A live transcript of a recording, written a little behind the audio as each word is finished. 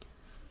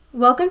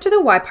Welcome to the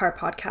YPAR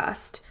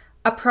podcast,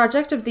 a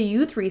project of the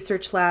Youth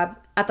Research Lab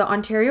at the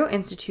Ontario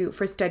Institute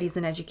for Studies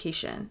in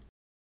Education.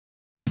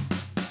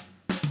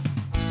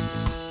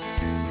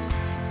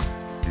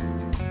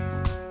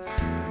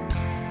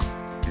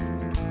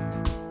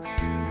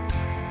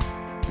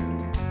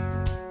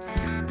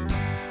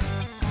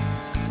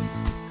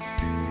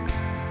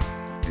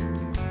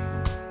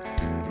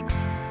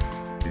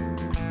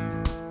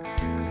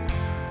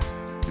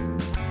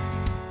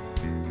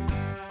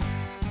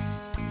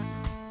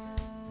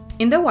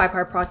 In the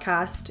YPAR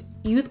podcast,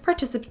 youth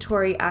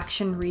participatory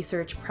action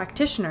research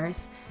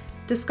practitioners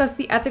discuss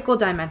the ethical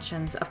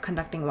dimensions of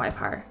conducting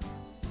YPAR.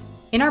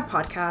 In our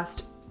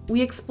podcast,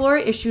 we explore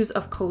issues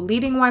of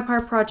co-leading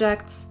YPAR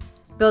projects,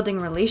 building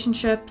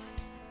relationships,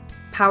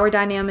 power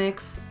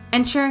dynamics,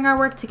 and sharing our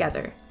work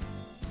together.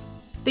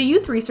 The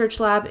Youth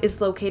Research Lab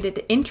is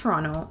located in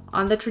Toronto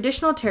on the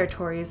traditional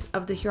territories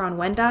of the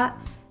Huron-Wendat,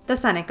 the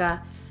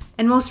Seneca,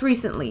 and most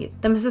recently,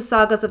 the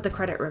Mississaugas of the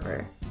Credit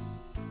River.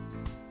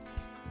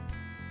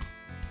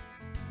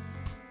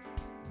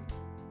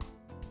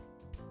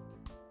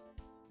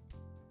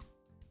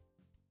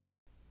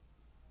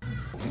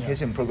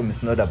 Education program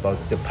is not about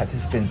the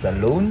participants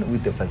alone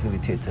with the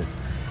facilitators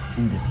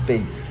in the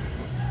space.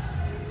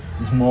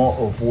 It's more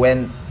of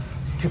when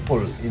people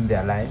in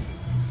their life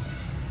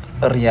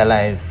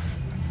realize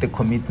the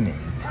commitment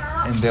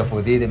and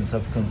therefore they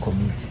themselves can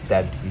commit.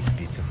 That is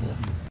beautiful.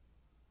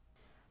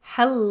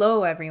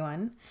 Hello,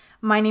 everyone.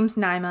 My name's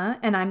Naima,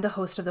 and I'm the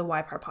host of the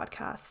YPAR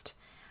podcast.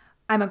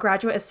 I'm a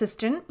graduate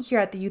assistant here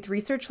at the Youth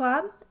Research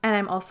Lab, and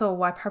I'm also a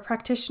YPAR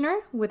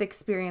practitioner with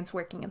experience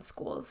working in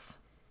schools.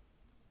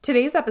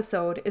 Today's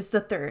episode is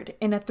the third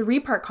in a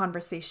three-part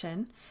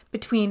conversation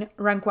between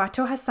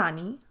Rangoato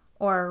Hlasane,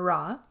 or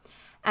Ra,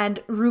 and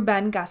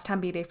Rubén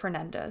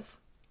Gaztambide-Fernandez.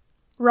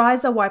 Ra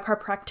is a YPAR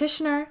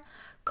practitioner,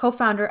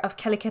 co-founder of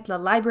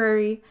Keleketla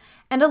Library,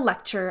 and a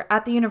lecturer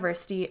at the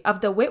University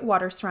of the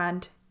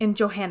Witwatersrand in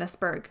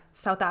Johannesburg,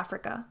 South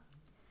Africa.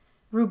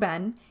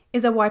 Ruben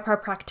is a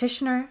YPAR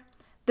practitioner,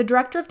 the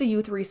director of the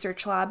Youth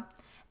Research Lab,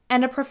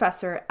 and a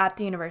professor at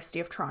the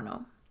University of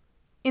Toronto.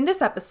 In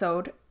this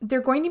episode, they're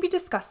going to be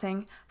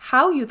discussing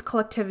how youth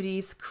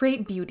collectivities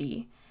create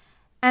beauty,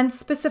 and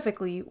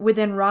specifically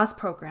within Ra's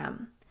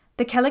program,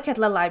 the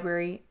Keleketla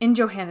Library in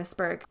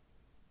Johannesburg.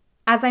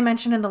 As I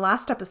mentioned in the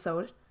last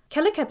episode,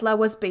 Keleketla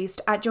was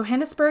based at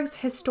Johannesburg's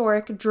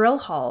historic drill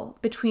hall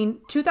between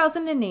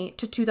 2008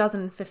 to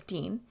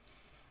 2015,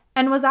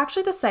 and was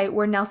actually the site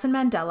where Nelson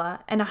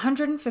Mandela and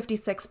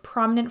 156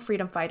 prominent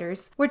freedom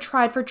fighters were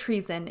tried for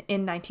treason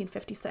in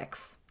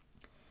 1956.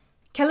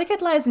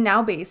 Keleketla is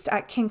now based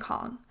at King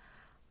Kong,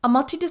 a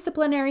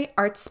multidisciplinary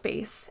art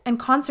space and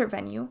concert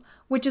venue,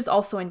 which is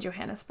also in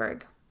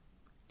Johannesburg.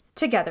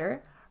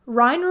 Together,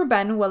 Ra and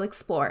Ruben will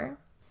explore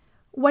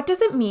what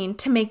does it mean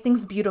to make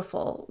things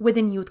beautiful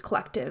within youth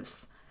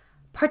collectives,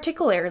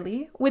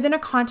 particularly within a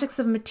context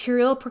of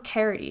material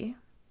precarity.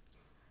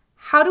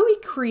 How do we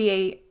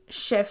create,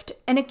 shift,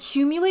 and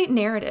accumulate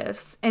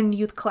narratives in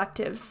youth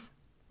collectives?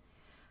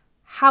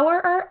 How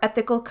are our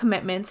ethical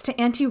commitments to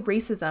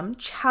anti-racism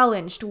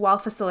challenged while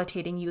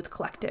facilitating youth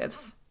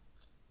collectives?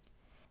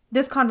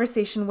 This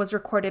conversation was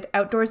recorded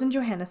outdoors in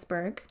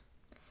Johannesburg.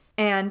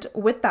 And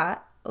with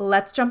that,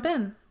 let's jump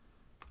in.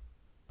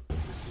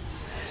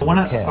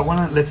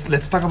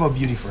 Let's talk about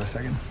beauty for a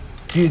second.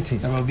 Beauty.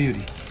 About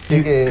beauty.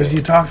 Because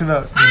you talked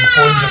about the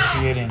importance of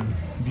creating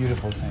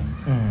beautiful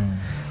things.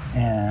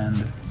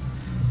 And,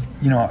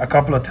 a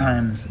couple of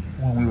times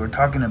when we were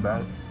talking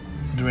about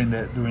during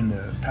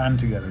the time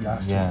together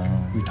last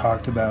week, we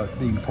talked about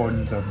the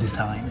importance of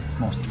design.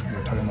 Mostly, we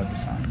were talking about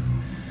design,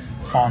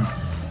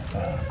 fonts,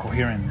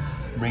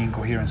 coherence, bringing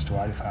coherence to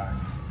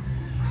artifacts.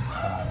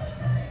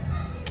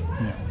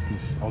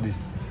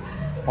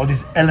 All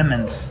these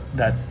elements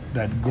that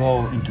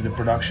go into the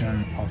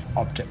production of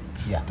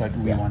objects that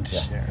we want to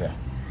share.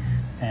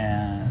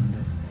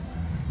 And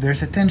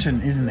there's a tension,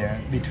 isn't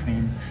there,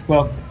 between?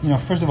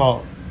 First of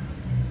all,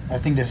 I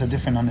think there's a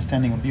different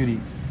understanding of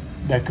beauty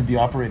that could be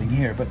operating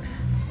here, but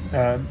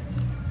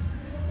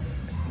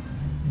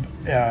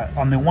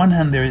on the one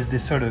hand, there is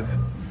this sort of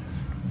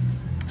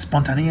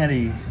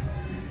spontaneity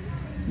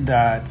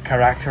that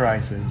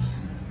characterizes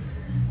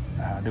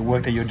the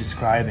work that you're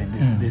describing.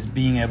 This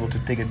being able to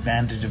take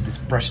advantage of these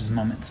precious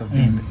moments of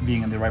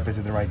being in the right place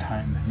at the right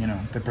time.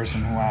 The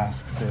person who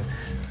asks,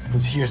 who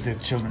hears the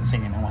children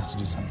singing and wants to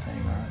do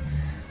something, or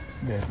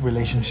the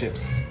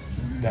relationships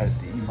that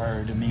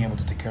emerge and being able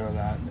to take care of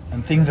that,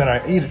 and things that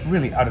are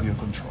really out of your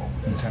control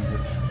in terms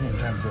of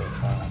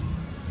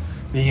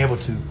being able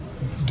to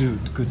do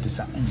good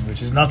design,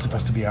 which is not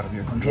supposed to be out of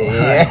your control.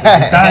 Right?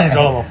 Design is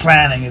all about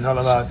planning. It's all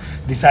about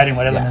deciding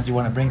what elements you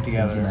want to bring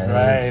together,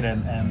 right?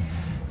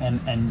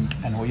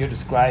 And what you're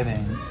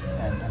describing,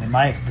 and in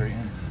my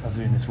experience of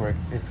doing this work,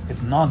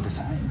 it's not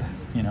designed.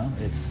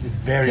 It's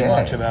very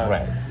much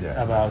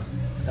about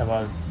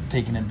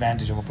taking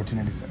advantage of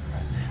opportunities.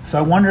 So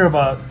I wonder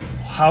about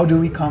how do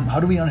we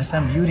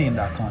understand beauty in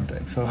that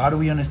context? So how do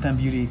we understand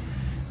beauty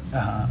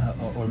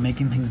or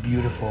making things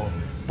beautiful,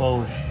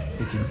 both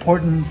its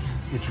importance,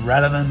 its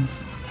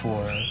relevance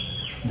for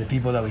the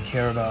people that we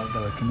care about,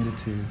 that we're committed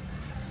to,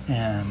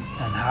 and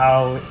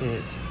how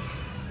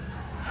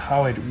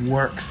it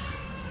works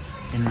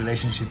in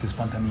relationship to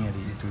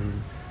spontaneity, to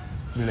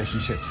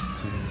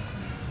relationships, to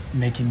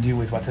making do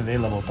with what's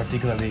available,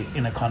 particularly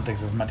in a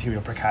context of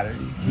material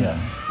precarity. Yeah.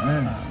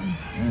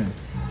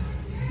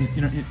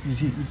 You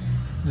see,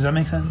 does that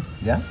make sense?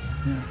 Yeah.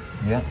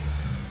 Yeah.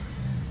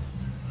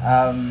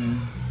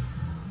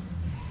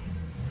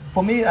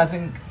 For me, I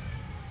think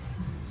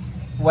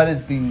what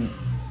has been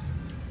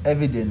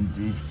evident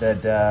is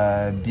that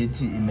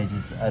beauty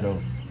emerges out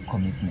of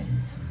commitment.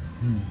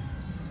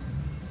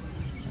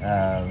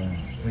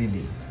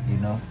 Really,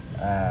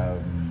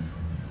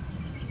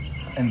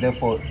 and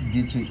therefore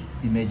beauty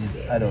emerges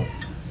out of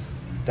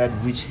that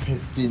which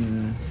has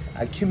been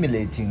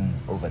accumulating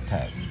over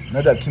time.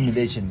 Not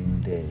accumulation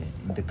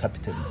in the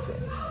capitalist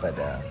sense, but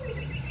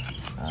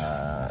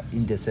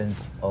in the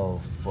sense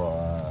of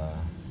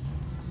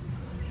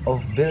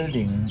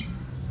building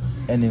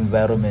an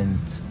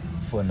environment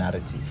for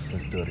narrative, for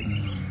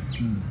stories.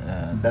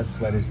 That's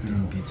what has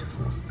been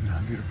beautiful.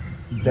 Beautiful.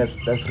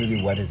 That's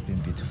really what has been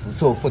beautiful.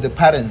 So for the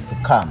parents to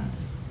come,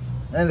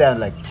 and there are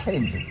like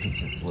plenty of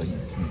pictures where you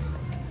see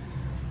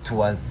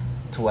like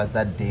towards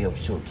that day of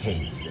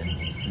showcase, and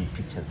you see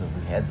pictures of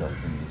rehearsals,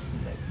 and you see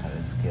like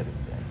parents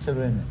carrying their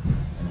children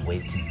and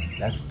waiting.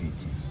 That's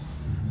beauty.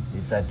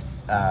 Is that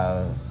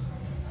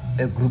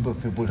a group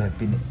of people have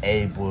been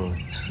able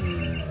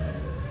to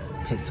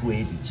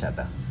persuade each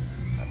other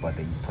about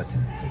the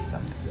importance of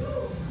something.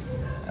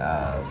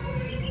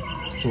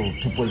 So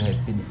people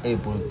have been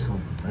able to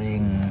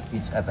bring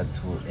each other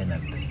to an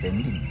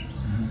understanding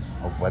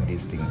of what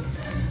this thing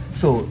is.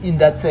 So in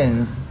that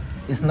sense,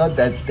 it's not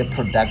that the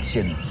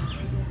production,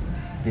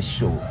 the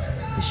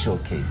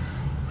showcase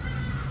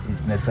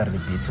is necessarily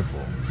beautiful.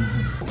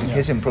 The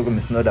education program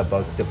is not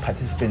about the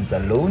participants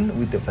alone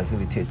with the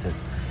facilitators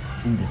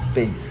in the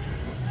space.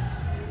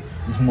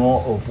 It's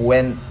more of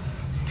when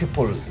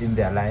people in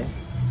their life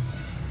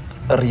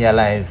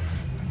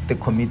realize the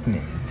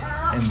commitment,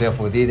 and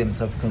therefore they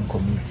themselves can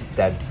commit,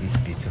 that is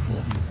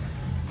beautiful.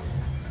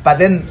 But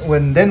then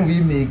when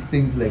we make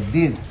things like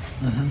this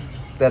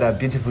that are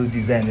beautiful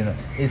design,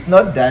 it's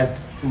not that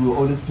we're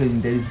always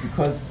playing that, it's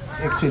because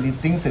actually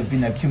things have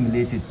been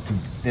accumulated to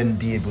then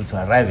be able to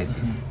arrive at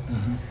this.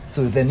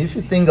 So then if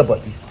you think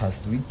about this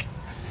past week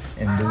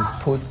and those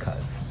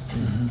postcards,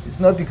 it's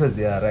not because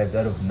they arrived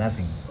out of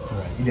nothing.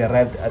 Right. It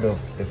arrived out of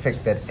the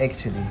fact that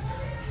actually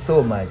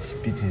so much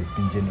beauty has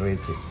been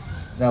generated.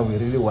 Now we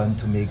really want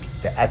to make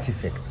the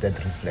artifact that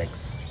reflects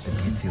the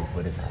beauty of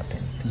what has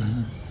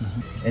happened.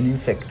 And in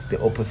fact,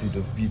 the opposite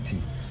of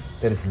beauty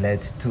that has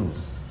led to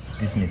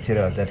this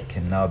material that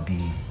can now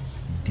be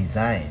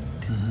designed.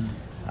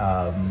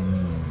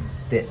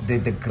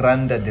 The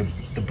grander,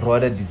 the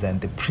broader design,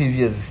 the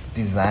previous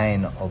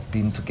design of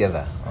being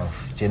together, of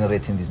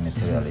generating this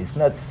material is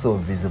not so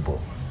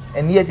visible.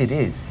 And yet it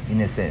is,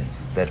 in a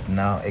sense, that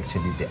now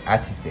actually the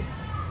artifacts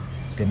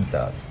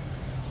themselves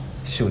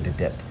show the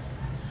depth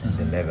and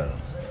the level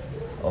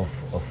of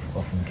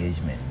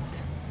engagement,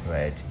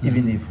 right?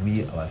 Even if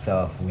we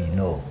ourselves, we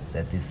know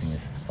that this thing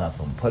is far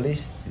from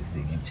polished, this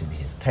thing actually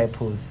has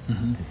typos,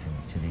 this thing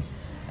actually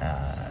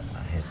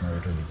has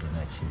not really been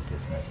achieved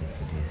as much as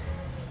it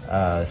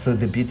is. So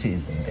the beauty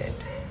is in that.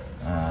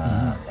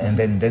 And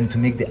then to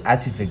make the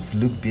artifacts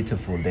look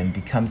beautiful then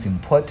becomes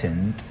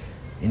important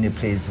in a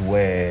place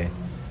where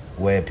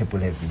people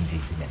have been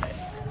dehumanized.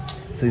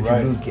 So if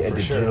you look at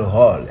the drill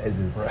hall as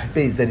a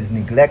space that is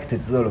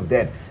neglected, all of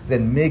that,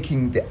 then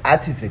making the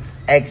artifacts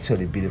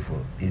actually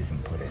beautiful is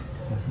important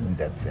in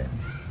that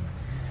sense.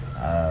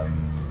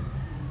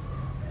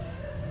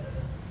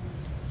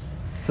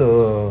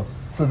 So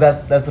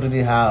that's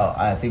really how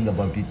I think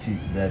about beauty,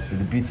 that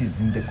the beauty is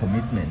in the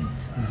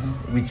commitment,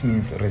 which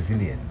means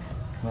resilience.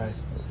 Right.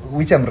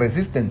 Which I'm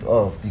resistant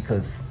of,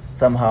 because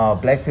somehow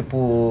black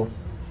people,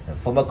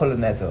 former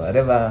colonizers or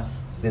whatever,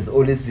 there's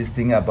always this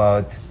thing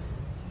about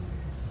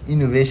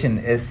innovation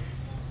as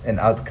an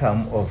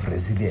outcome of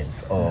resilience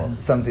or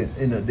something.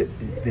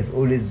 There's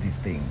always this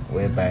thing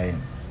whereby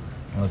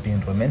we're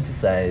being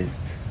romanticized,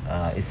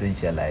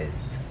 essentialized,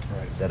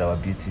 that our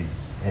beauty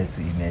has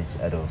to emerge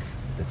out of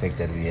the fact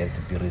that we have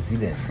to be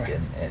resilient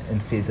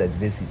and face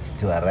adversity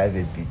to arrive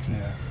at beauty.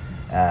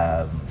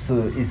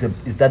 So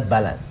it's that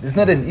balance. It's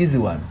not an easy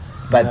one,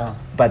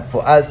 but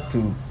for us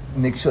to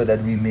make sure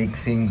that we make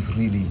things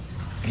really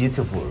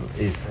beautiful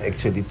is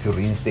actually to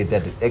reinstate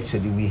that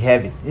actually we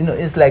have it.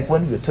 It's like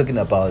when we were talking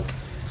about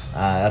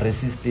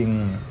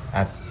resisting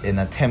an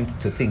attempt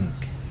to think,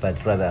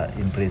 but rather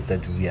embrace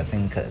that we are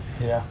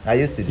thinkers. I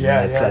used it in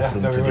my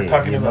classroom today. We were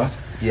talking about.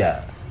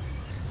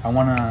 I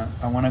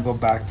wanna go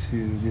back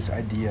to this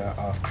idea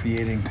of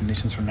creating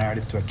conditions for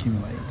narratives to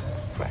accumulate,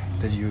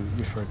 that you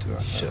refer to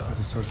as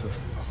a source of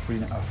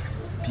freedom, of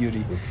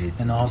beauty,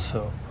 and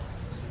also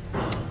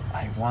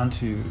I want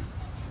to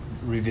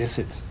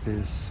revisit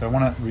this. So I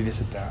want to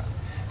revisit that,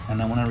 and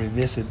I want to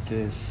revisit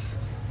this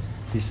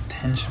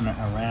tension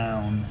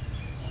around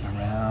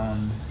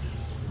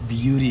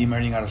beauty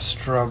emerging out of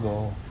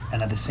struggle,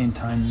 and at the same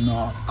time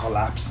not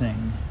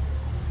collapsing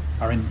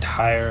our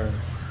entire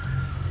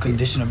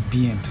condition of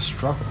being to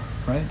struggle,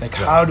 right? Like,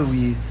 how do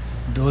we,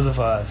 those of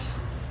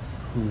us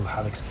who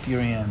have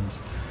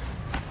experienced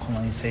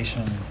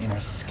colonization in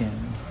our skin,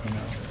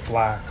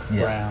 black,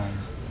 brown,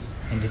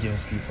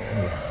 indigenous people,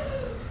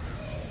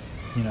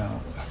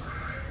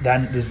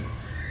 then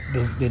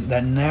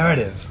that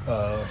narrative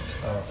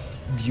of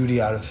beauty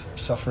out of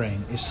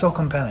suffering is so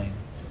compelling,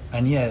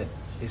 and yet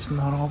it's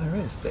not all there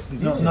is.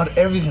 Not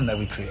everything that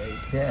we create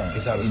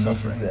is out of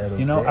suffering.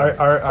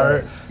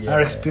 Our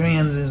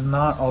experience is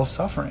not all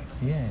suffering.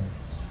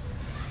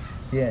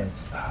 And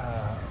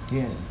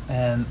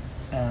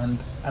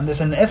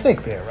there's an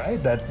ethic there, right?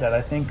 That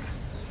I think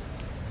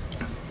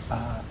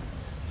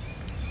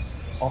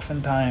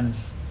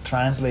oftentimes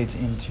translates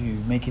into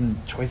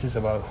making choices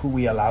about who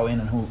we allow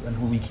in and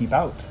who we keep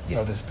out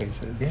of the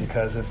spaces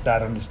because of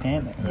that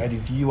understanding, right?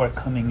 If you are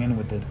coming in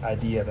with the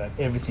idea that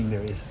everything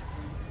there is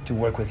to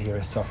work with here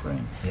is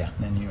suffering,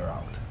 then you're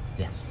out.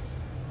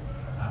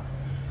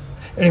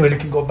 Anyway, we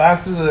can go back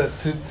to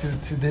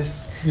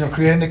this,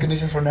 creating the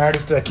conditions for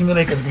narratives to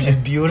accumulate, which is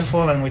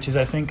beautiful and which is,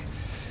 I think,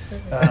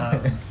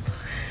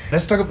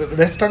 let's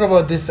talk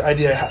about this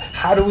idea.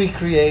 How do we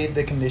create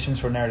the conditions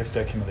for narratives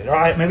to accumulate?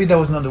 Or maybe that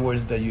was not the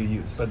words that you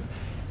used, but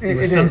it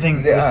was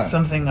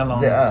something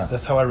along.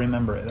 That's how I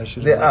remember it. I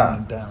should have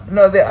written it down.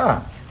 No, there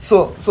are.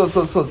 So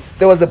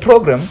there was a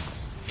program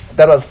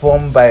that was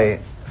formed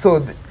by. So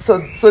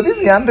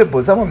these young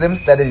people, some of them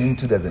started in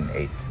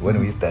 2008 when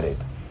we started,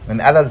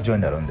 and others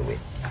joined along the way.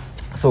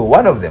 So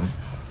one of them,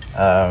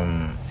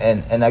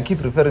 and I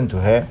keep referring to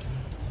her,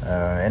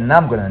 and now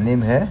I'm gonna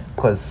name her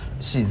because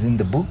she's in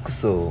the book,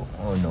 so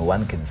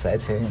one can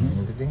cite her and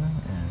everything.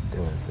 And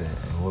there was a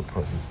whole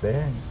process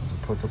there,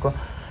 the protocol.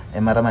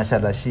 And Mara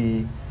Mashallah,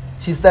 she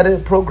started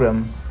a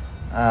program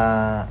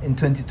in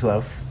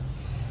 2012,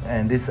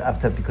 and this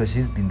after because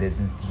she's been there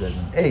since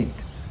 2008.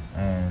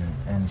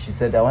 And she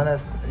said,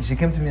 she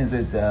came to me and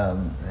said,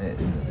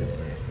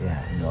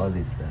 all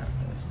this,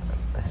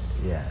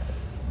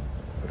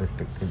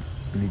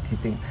 respectability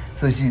thing.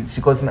 So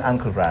she calls me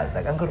Uncle Ra.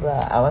 Like, Uncle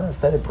Ra, I want to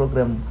start a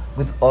program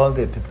with all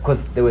the people,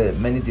 because there were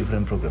many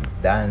different programs,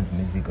 dance,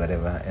 music,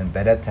 whatever. And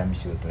by that time,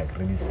 she was like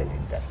really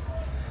selling that.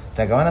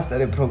 Like, I want to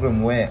start a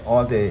program where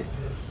all the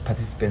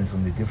participants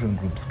from the different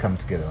groups come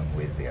together on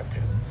Wednesday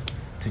afternoons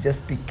to just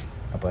speak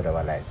about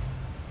our lives.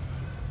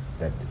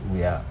 That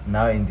we are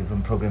now in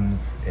different programs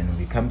and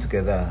we come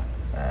together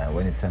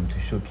when it's time to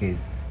showcase,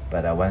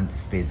 but I want a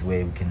space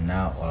where we can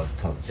now all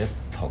talk, just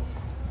talk,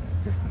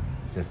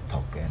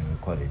 and we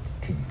call it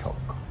teen talk,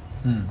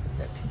 because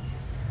they're teens.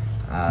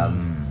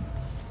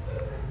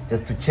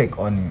 Just to check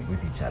on with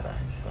each other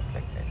and stuff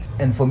like that.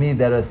 And for me,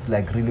 that was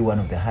like really one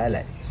of the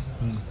highlights,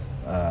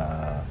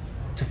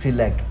 to feel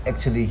like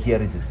actually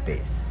here is a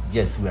space.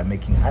 Yes, we are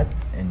making art,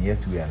 and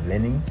yes, we are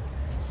learning.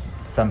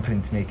 Some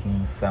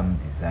printmaking, some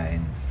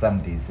design,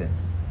 some this and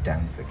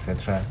dance,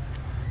 etc.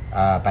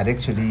 But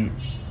actually,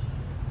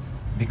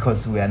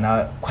 because we are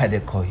now quite a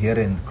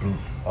coherent group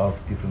of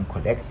different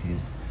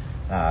collectives,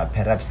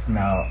 perhaps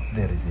now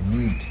there is a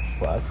need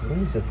for us to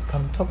really just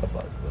come talk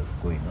about what's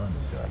going on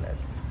with our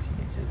lives as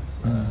teenagers,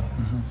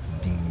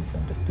 being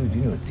misunderstood,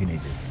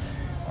 teenagers.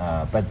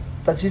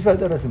 But she felt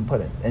that was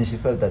important, and she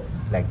felt that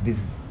like this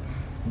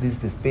is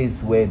the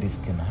space where this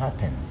can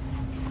happen.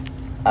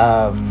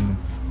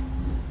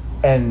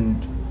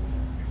 And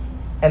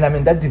I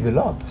mean that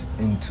developed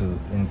into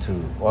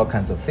all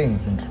kinds of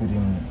things,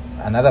 including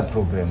another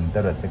program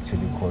that was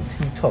actually called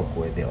Teen Talk,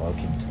 where they all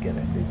came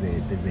together. And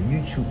there's a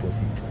YouTube of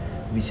it,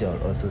 which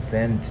I'll also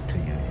send to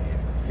you.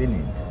 You've seen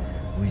it,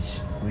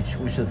 which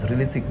was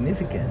really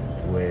significant,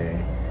 where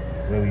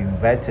we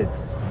invited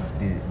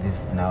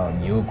this now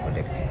new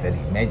collective that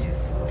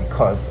emerges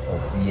because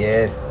of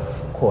years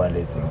of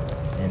coalescing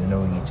and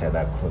knowing each other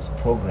across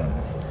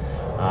programs,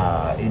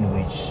 in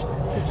which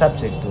the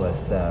subject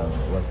was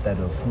that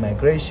of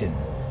migration,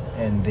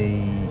 and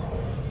they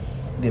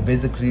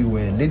basically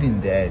were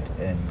leading that,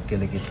 and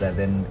Keleketla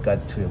then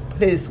got to a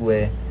place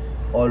where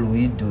all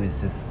we do is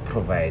just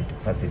provide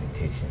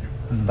facilitation,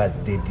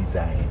 but they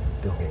design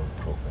the whole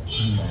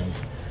program, right?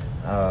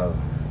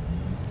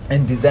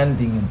 And design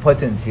being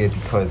important here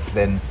because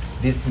then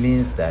this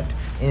means that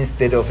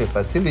instead of a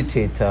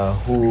facilitator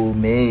who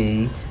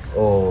may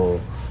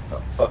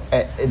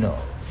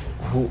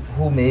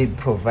who may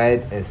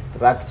provide a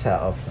structure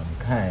of some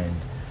kind,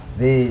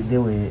 they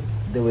were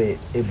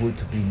able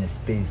to be in a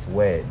space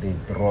where they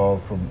draw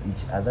from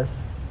each other's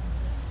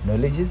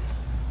knowledges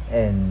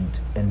and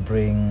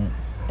bring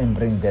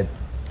that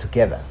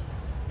together.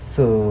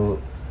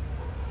 So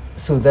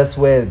that's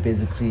where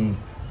basically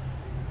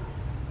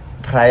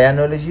prior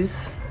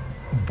knowledges,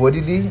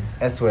 bodily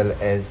as well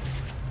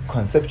as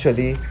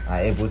conceptually, are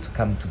able to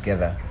come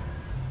together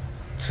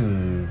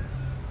to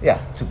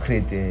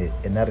create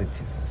a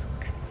narrative of some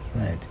kind,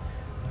 right?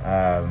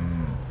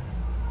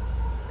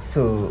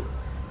 So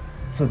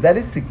that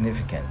is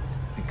significant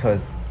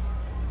because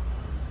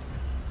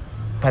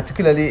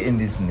particularly in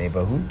this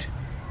neighborhood,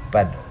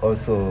 but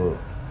also,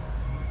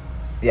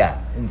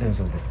 in terms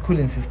of the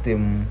schooling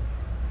system,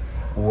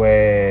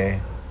 where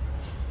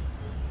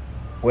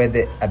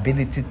the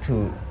ability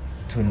to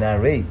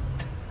narrate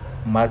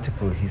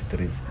multiple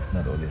histories is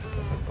not always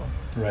possible.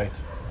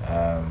 Right.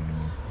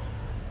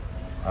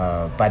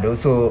 But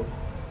also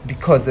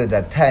because at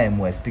that time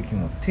we're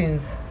speaking of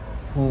teens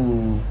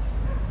who,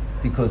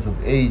 because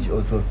of age,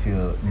 also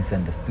feel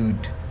misunderstood.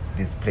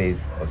 This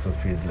place also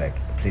feels like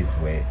a place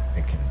where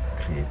they can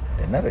create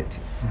the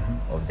narrative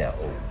of their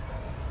own.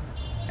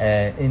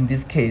 In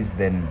this case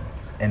then,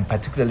 and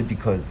particularly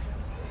because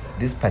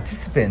this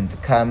participant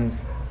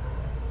comes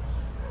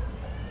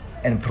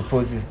and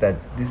proposes that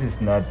this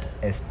is not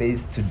a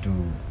space to do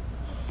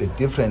the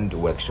different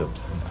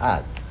workshops in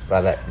art,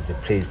 rather is a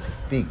place to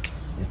speak,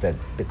 is that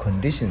the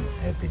conditions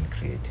have been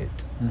created.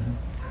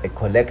 A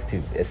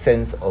collective, a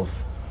sense of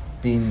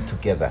being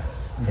together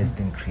has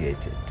been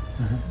created,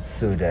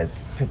 so that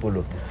people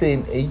of the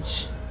same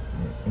age,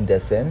 in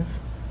that sense,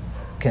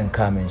 can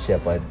come and share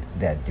about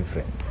their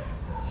difference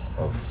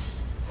of,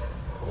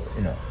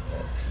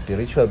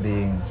 spiritual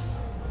being,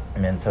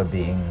 mental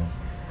being,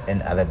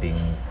 and other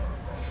beings.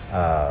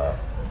 The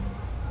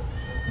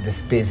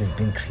space has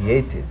been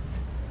created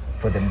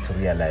for them to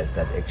realize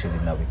that actually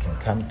now we can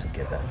come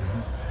together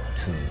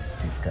to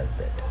discuss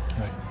that.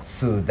 Right.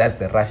 So that's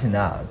the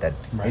rationale, that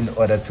in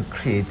order to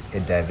create a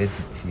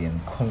diversity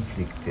and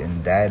conflict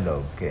and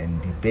dialogue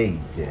and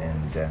debate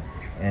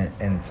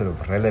and sort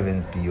of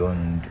relevance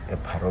beyond a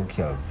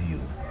parochial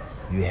view,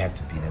 you have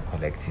to be in a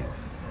collective.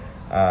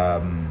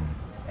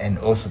 And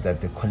also that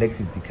the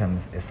collective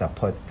becomes a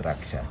support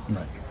structure.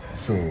 Right.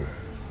 So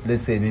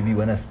let's say maybe you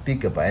want to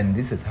speak about, and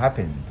this has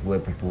happened, where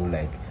people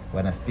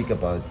want to speak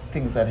about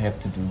things that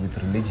have to do with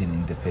religion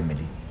in the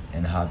family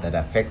and how that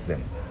affects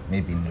them,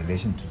 maybe in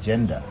relation to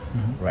gender,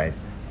 right?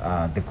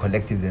 The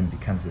collective then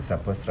becomes a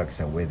support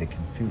structure where they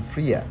can feel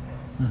freer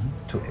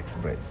to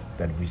express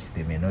that which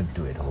they may not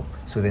do at home.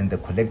 So then the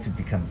collective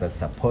becomes a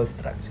support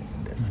structure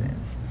in that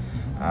sense.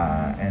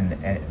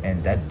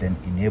 And that then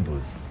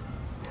enables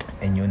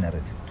a new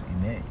narrative to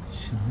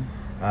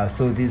emerge.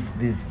 So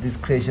this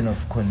creation of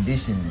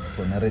conditions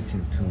for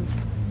narrative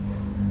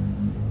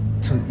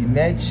to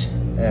emerge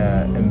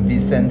and be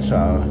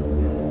central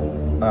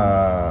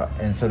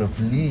and sort of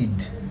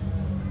lead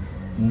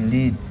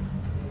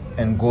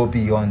and go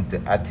beyond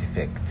the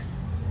artifact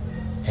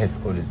has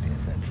always been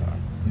central.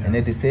 And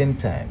at the same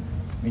time,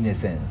 in a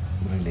sense,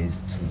 relates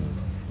to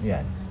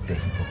the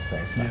hip-hop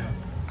cipher.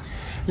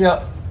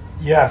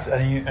 Yes,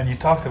 and you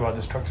talked about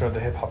the structure of the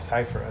hip-hop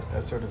cipher as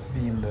sort of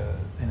being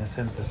in a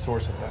sense, the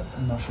source of that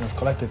notion of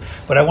collective.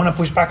 But I want to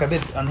push back a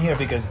bit on here,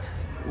 because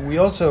we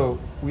also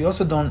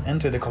don't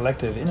enter the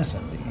collective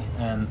innocently,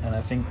 and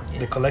I think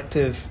the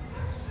collective,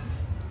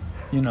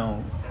 in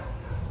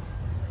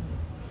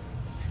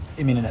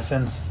a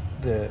sense,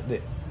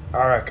 the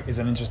ARAC is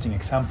an interesting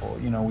example.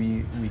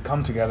 We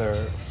come together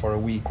for a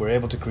week, we're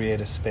able to create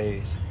a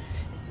space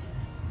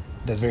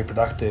that's very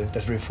productive,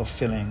 that's very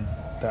fulfilling,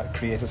 that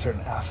creates a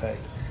certain affect.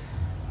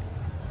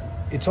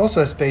 It's also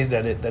a space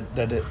that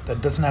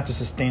doesn't have to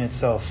sustain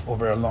itself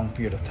over a long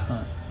period of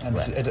time. And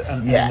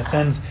in a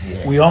sense,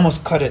 we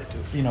almost cut it.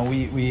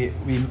 We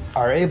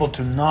are able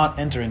to not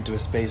enter into a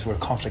space where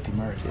conflict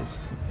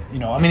emerges.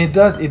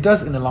 It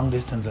does in the long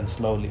distance and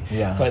slowly.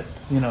 Yeah. But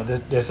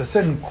there's a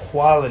certain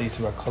quality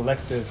to a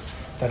collective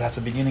that has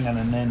a beginning and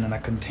an end and a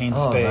contained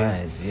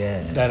space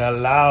that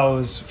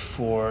allows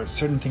for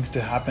certain things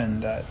to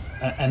happen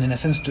and in a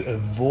sense to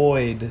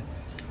avoid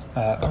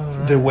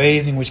the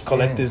ways in which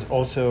collectives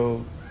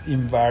also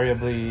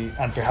invariably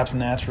and perhaps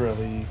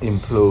naturally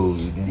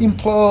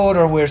implode,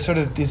 or where sort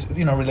of these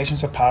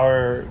relations of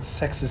power,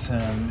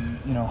 sexism,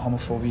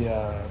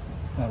 homophobia,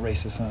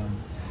 racism,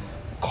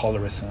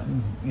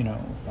 colorism,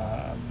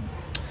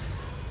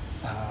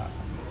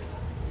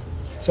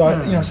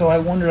 So I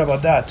wonder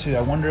about that too.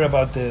 I wonder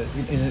about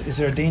is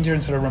there a danger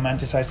in sort of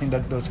romanticizing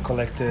those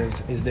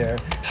collectives? Is there?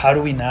 How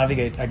do we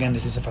navigate? Again,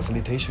 this is a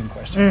facilitation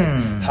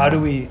question. How do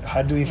we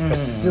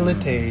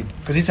facilitate?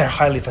 Because these are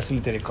highly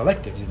facilitated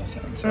collectives in a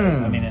sense.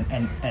 Right?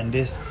 And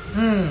this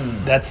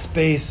that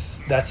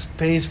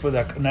space for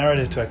the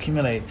narrative to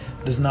accumulate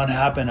does not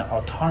happen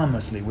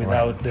autonomously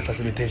without the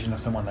facilitation of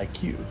someone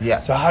like you.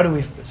 Yeah. So how do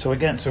we? So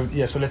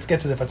let's get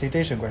to the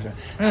facilitation question.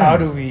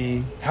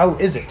 How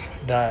is it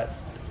that?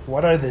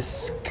 What are the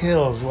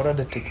skills? What are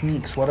the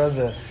techniques? What are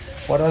the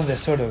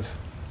sort of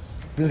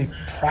really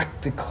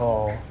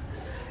practical,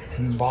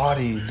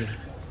 embodied,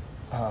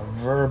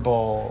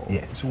 verbal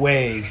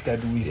ways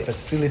that we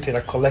facilitate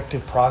a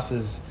collective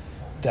process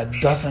that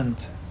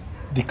doesn't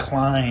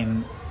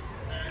decline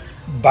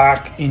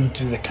back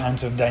into the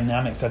kinds of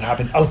dynamics that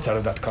happen outside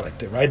of that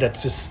collective, right? That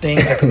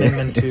sustains a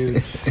commitment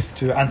to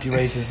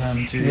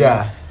anti-racism,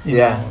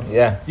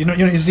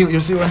 You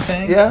see what I'm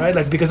saying? Yeah. Right?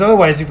 Like, because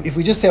otherwise, if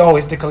we just say,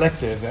 it's the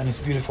collective and it's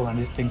beautiful and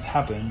these things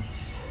happen,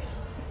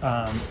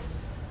 I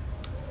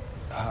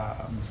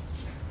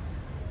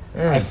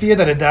fear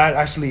that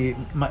actually,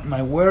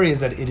 my worry is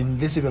that it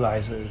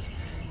invisibilizes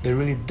the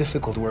really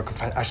difficult work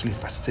of actually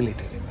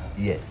facilitating that.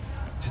 Yes.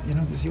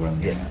 You see what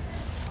I'm getting at?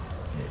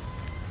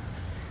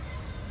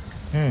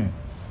 Yes.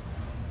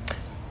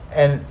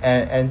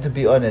 And to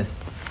be honest,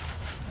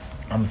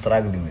 I'm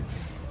struggling with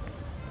this.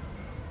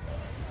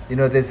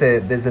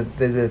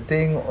 There's a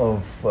thing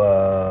of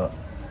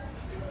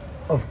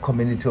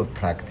community of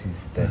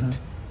practice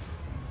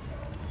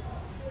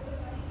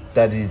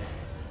that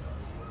is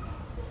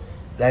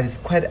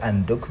quite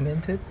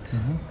undocumented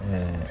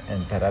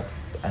and perhaps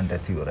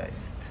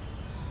under-theorized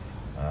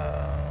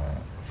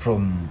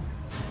from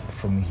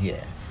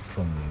here,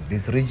 from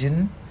this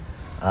region,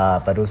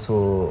 but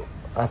also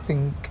I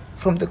think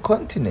from the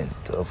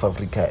continent of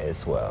Africa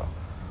as well.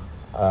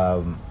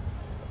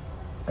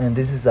 And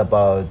this is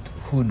about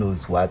who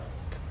knows what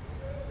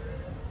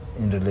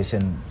in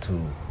relation to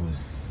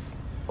who's,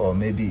 or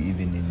maybe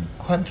even in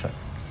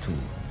contrast to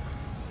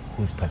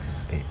who's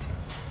participating.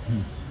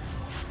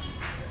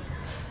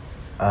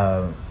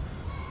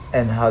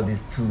 And how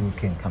these two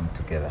can come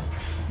together.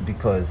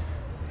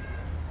 Because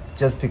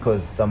just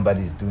because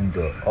somebody is doing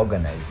the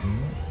organizing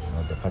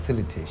or the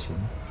facilitation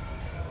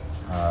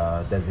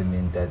doesn't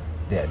mean that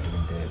they are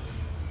doing the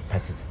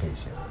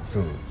participation.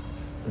 So,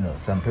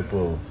 some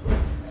people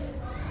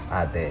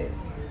are there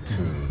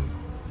to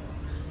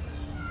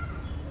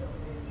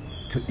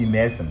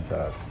immerse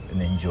themselves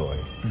and enjoy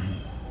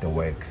the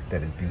work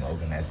that is being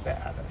organized by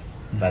others.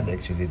 But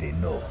actually they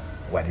know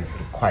what is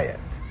required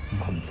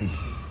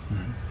completely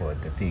for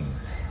the thing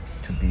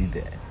to be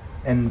there.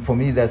 And for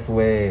me, that's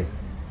where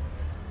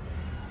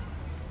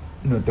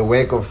the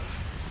work of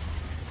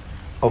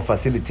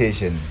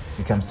facilitation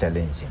becomes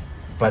challenging,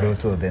 but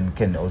also then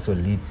can also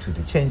lead to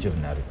the change of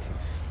narrative.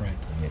 Right.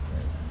 In a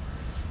sense.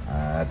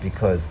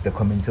 Because the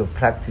community of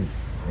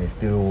practice may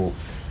still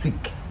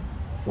seek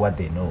what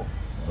they know,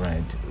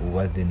 right?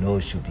 What they know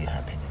should be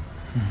happening.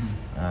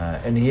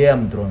 And here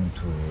I'm drawn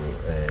to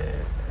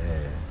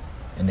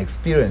an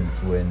experience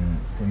when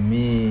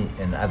me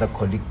and other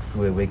colleagues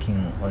were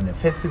working on a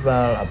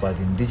festival about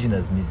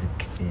indigenous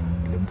music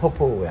in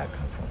Limpopo, where I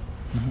come from.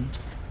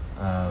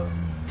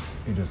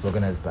 It was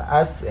organized by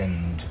us,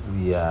 and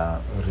we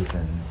are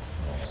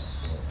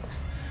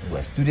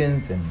we're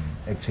students, and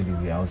actually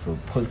we are also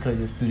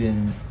postgraduate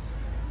students.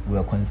 We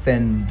are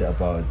concerned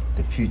about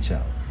the future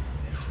of this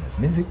indigenous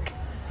music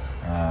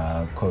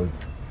called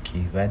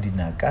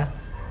Kivadinaka,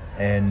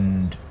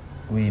 and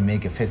we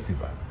make a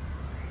festival.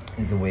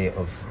 It's a way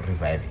of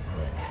reviving.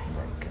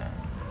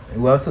 Right?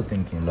 We're also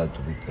thinking a lot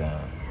with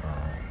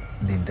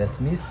Linda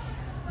Smith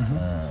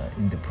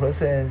in the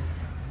process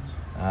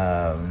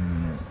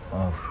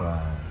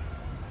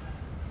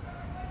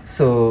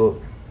so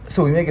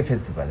we make a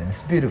festival, and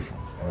it's beautiful,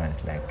 right?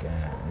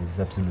 It's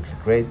absolutely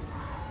great.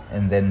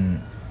 And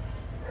then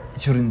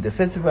during the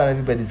festival,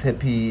 everybody's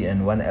happy,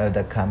 and one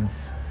elder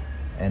comes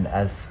and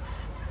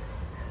asks,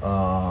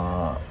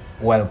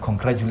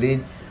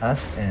 congratulates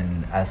us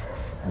and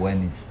asks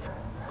when it's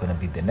going to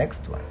be the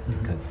next one,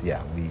 because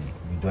we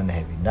don't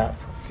have enough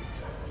of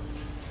this.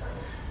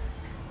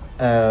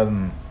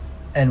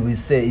 And we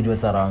say it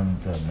was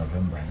around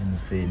November, and we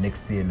say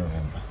next year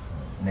November,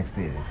 next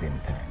year at the same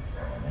time.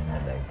 And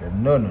they're like,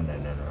 no,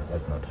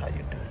 that's not how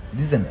you do it.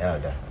 This is an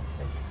elder,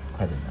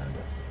 quite an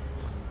elder.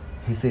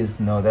 He says,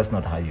 no, that's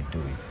not how you do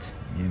it.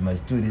 You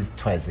must do this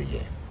twice a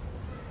year.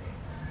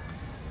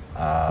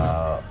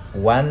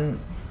 One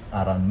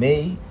around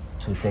May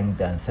to thank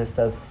the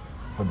ancestors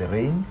for the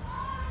rain,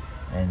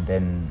 and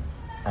then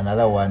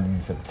another one in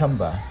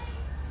September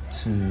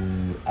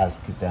to ask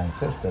the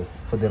ancestors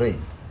for the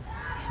rain.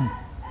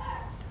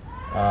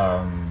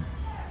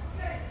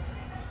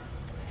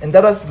 And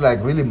that was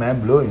really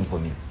mind-blowing for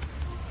me,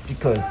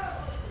 because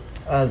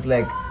I was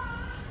like,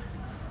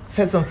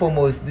 first and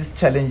foremost, this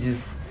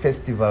challenges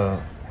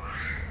festival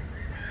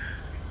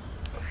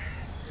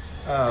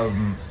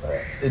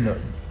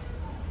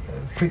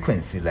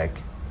frequency,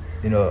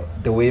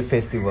 the way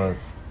festivals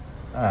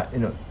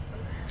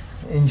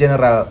in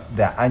general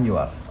they're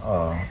annual,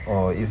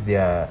 or if they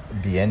are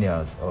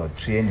biennials or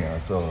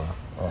triennials, or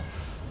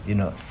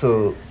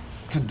so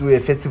to do a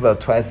festival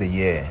twice a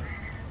year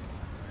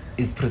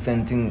is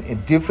presenting a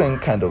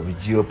different kind of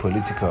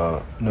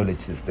geopolitical knowledge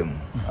system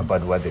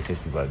about what the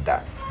festival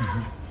does.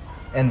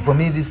 And for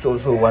me, this is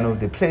also one of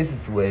the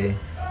places where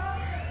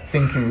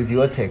thinking with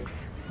your text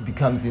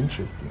becomes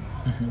interesting,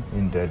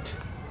 in that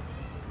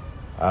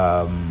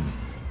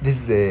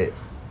this is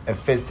a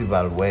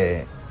festival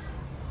where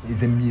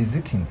it's a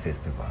musicking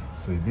festival.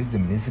 So this is a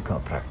musical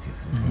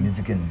practice, it's a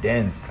music and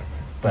dance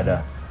practice,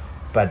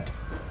 but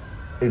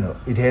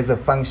it has a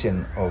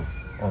function of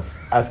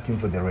asking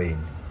for the rain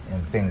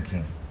and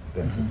thanking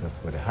the ancestors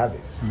for the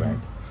harvest, right?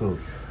 So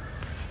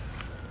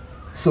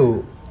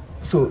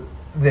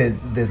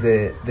there's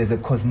a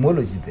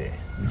cosmology there,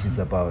 which is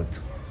about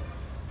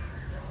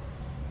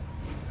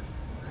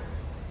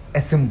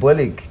a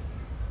symbolic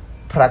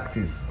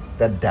practice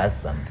that does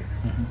something.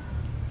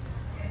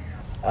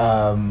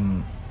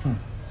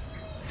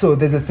 So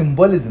there's a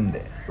symbolism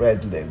there, right?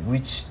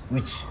 Which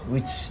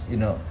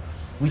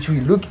we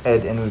look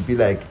at and we'll be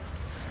like,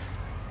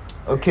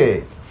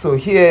 okay, so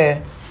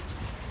here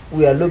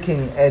we are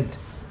looking at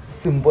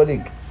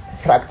symbolic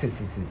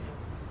practices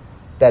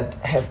that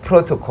have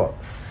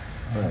protocols.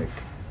 Like,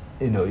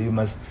 you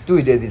must do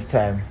it at this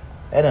time,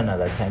 at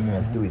another time you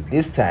must do it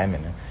this time,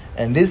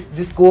 and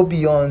this go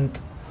beyond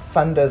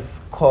funders'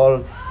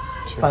 calls,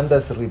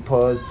 funders'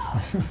 reports.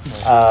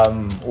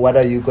 What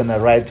are you gonna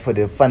write for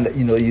the funder?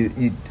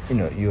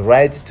 You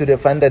write to the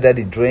funder that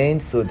it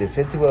drained, so the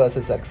festival was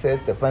a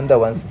success. The funder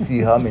wants to see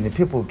how many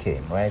people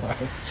came, right?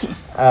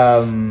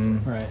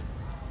 Right.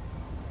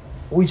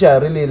 Which are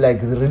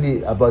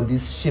really about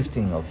this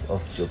shifting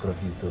of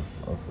geographies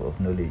of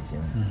knowledge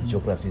and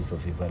geographies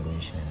of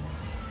evaluation,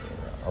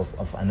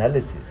 of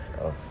analysis,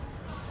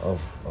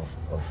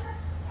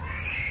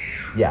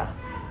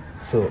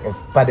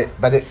 but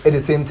at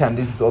the same time,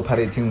 this is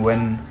operating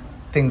when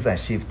things are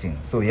shifting.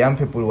 So young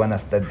people want to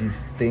start this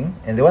thing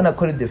and they want to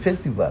call it the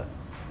festival,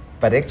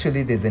 but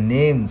actually there's a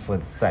name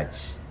for such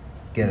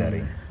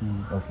gathering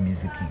of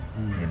musicking.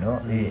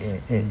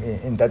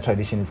 In that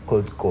tradition, it's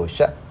called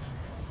kosha.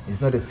 It's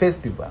not a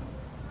festival,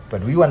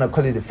 but we want to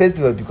call it a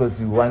festival because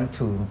we want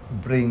to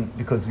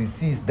because we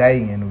see it's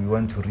dying and we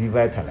want to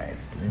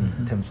revitalize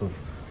in terms of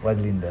what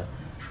Linda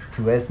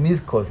T.Y.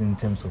 Smith calls in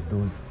terms of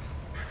those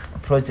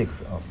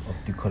projects of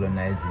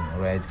decolonizing,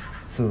 right?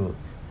 So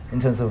in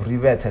terms of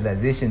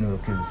revitalization,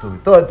 so we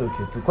thought,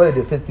 to call it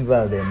a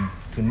festival, then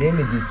to name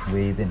it this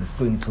way, then it's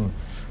going to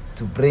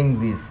bring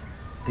this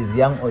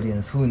young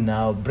audience who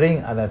now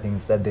bring other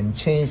things that then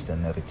change the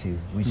narrative,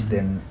 which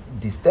then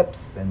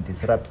disturbs and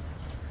disrupts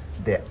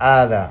the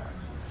other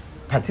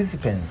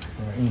participants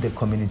in the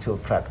community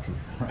of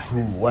practice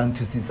who want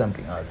to see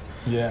something else.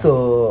 Yeah.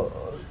 So,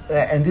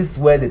 and this is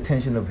where the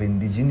tension of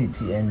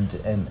indigeneity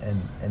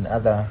and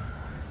other,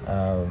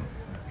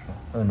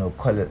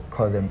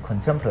 call them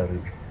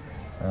contemporary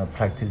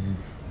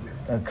practices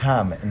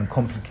come and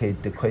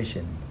complicate the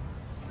question.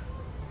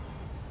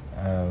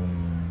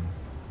 I'm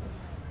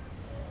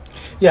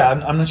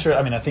not sure.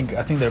 I mean, I think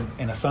they're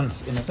in a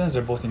sense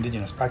they're both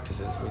indigenous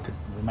practices.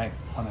 We might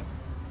want to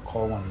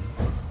call one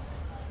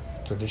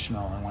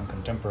traditional and one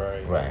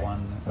contemporary, right?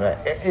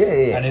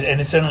 And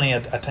it's certainly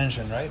a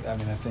tension, right? I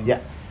mean, I think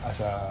as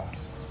a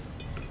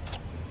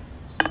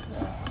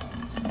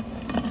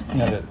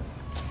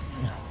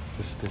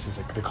this is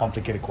the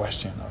complicated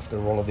question of the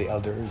role of the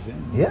elders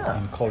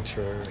in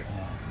culture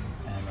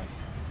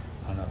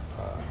and of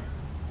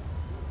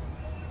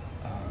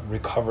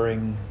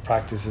recovering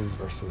practices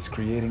versus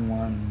creating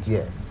ones,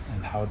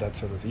 and how that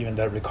sort of even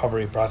that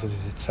recovery process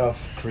is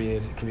itself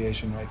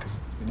creation, right? Because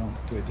we don't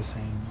do it the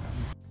same.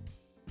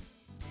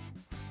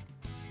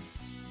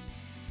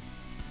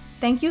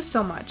 Thank you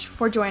so much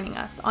for joining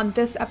us on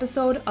this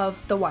episode of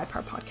the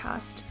YPAR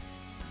podcast.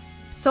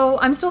 So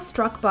I'm still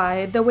struck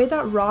by the way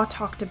that Ra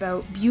talked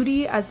about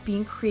beauty as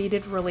being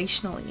created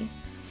relationally,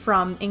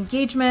 from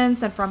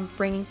engagements and from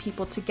bringing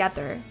people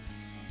together.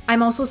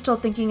 I'm also still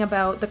thinking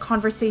about the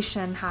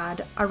conversation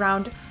had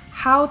around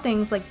how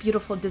things like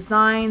beautiful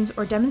designs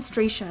or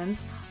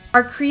demonstrations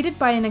are created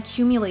by an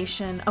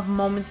accumulation of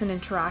moments and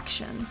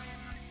interactions.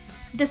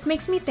 This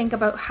makes me think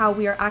about how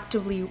we are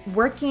actively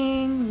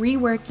working,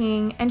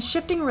 reworking, and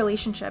shifting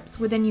relationships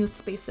within youth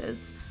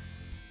spaces.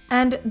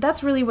 And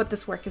that's really what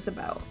this work is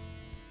about.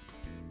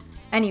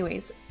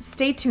 Anyways,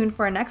 stay tuned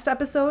for our next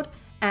episode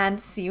and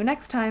see you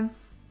next time.